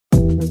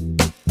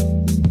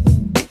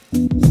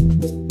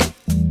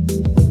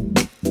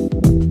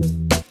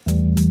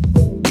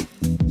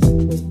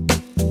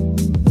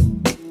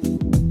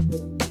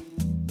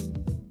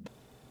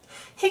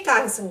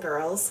and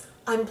girls,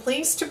 I'm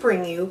pleased to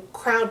bring you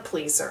Crowd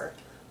Pleaser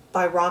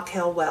by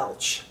Raquel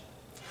Welch.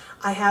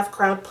 I have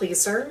Crowd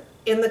Pleaser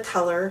in the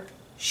color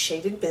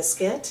Shaded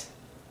Biscuit,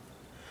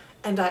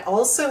 and I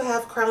also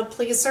have Crowd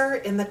Pleaser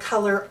in the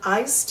color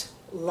Iced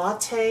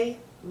Latte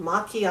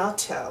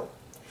Macchiato.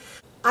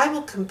 I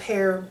will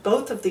compare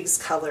both of these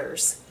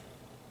colors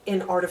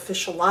in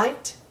artificial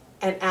light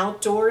and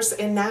outdoors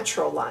in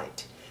natural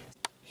light.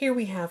 Here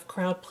we have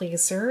Crowd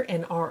Pleaser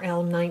in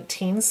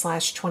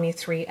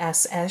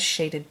RL19/23SS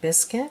Shaded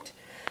Biscuit.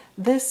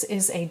 This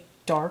is a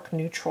dark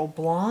neutral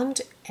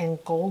blonde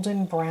and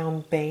golden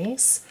brown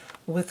base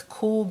with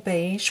cool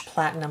beige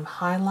platinum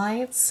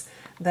highlights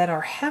that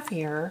are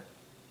heavier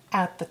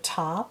at the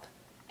top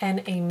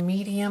and a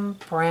medium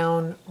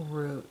brown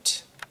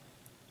root.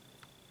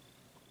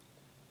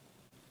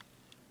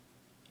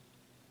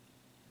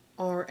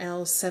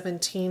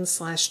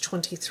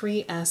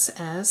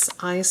 RL17/23SS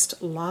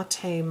Iced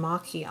Latte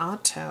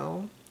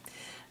Macchiato.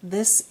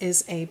 This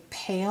is a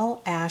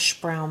pale ash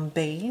brown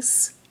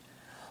base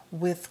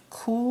with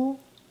cool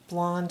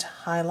blonde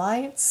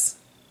highlights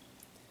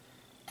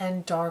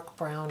and dark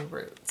brown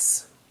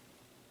roots.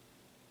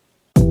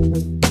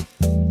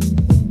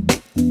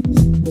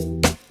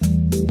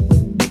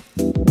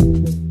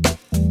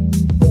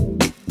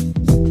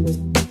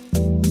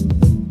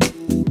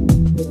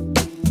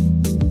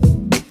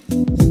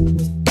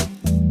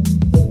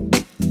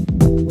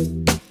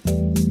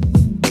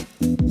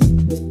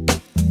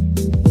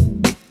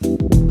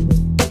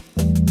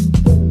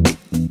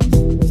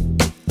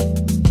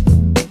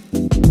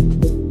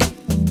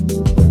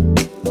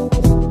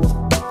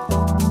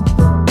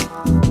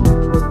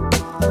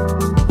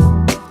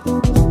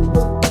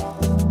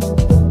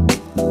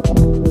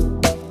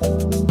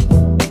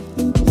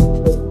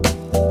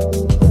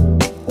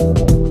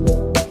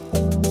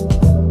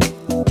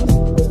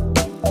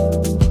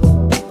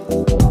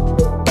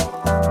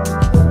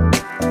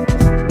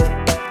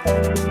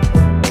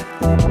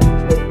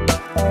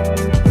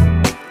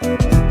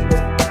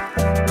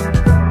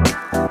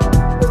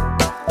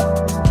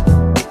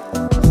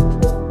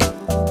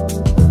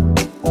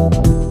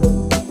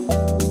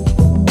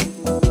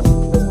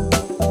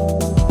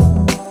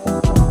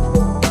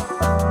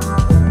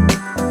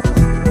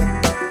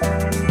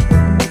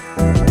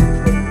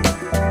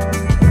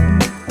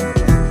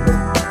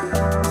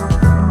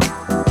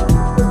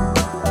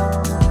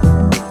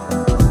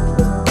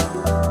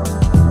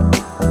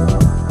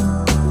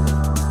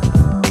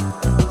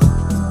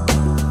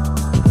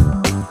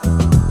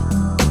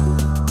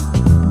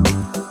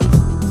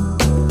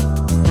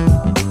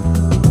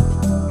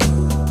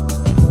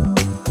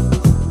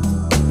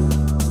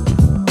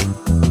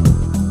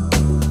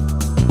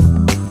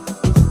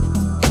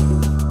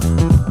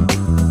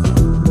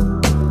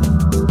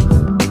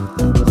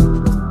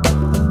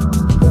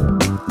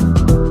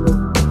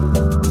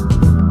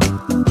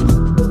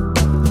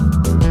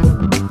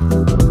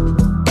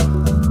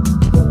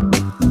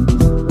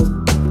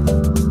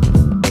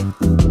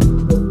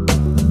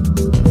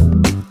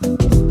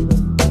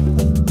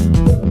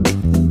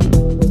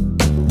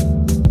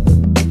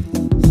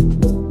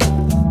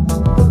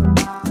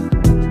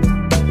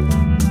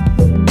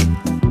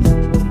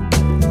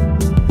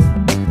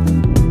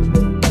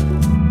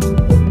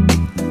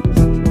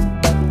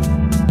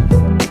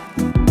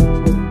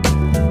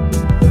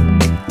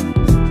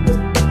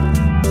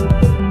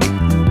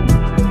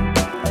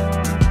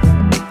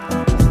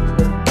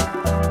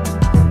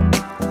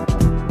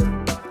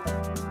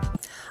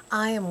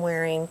 I am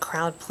wearing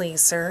Crowd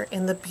Pleaser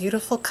in the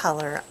beautiful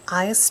color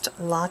Iced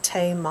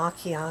Latte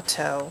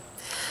Macchiato.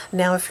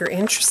 Now, if you're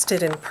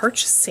interested in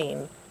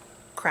purchasing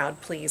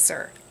Crowd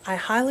Pleaser, I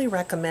highly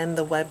recommend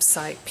the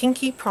website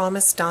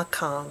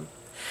pinkypromise.com.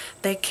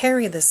 They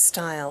carry this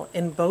style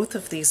in both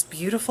of these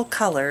beautiful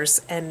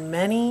colors and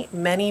many,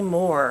 many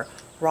more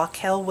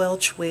Raquel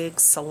Welch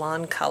Wigs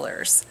salon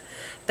colors.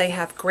 They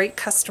have great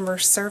customer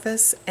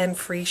service and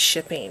free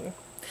shipping.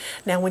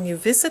 Now, when you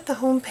visit the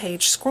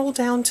homepage, scroll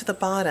down to the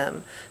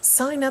bottom,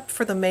 sign up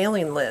for the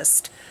mailing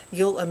list.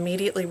 You'll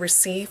immediately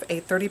receive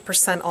a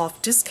 30% off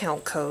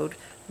discount code,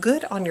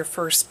 good on your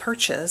first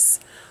purchase.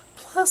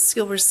 Plus,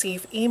 you'll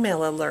receive email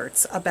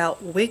alerts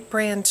about wig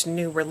brand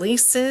new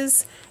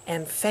releases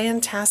and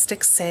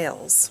fantastic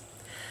sales.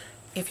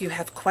 If you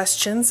have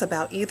questions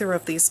about either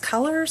of these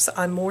colors,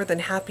 I'm more than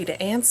happy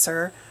to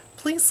answer.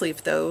 Please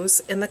leave those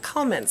in the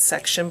comments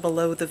section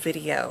below the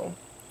video.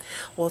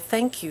 Well,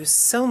 thank you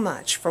so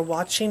much for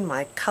watching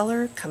my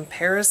color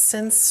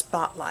comparison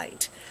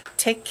spotlight.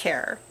 Take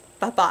care.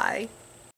 Bye-bye.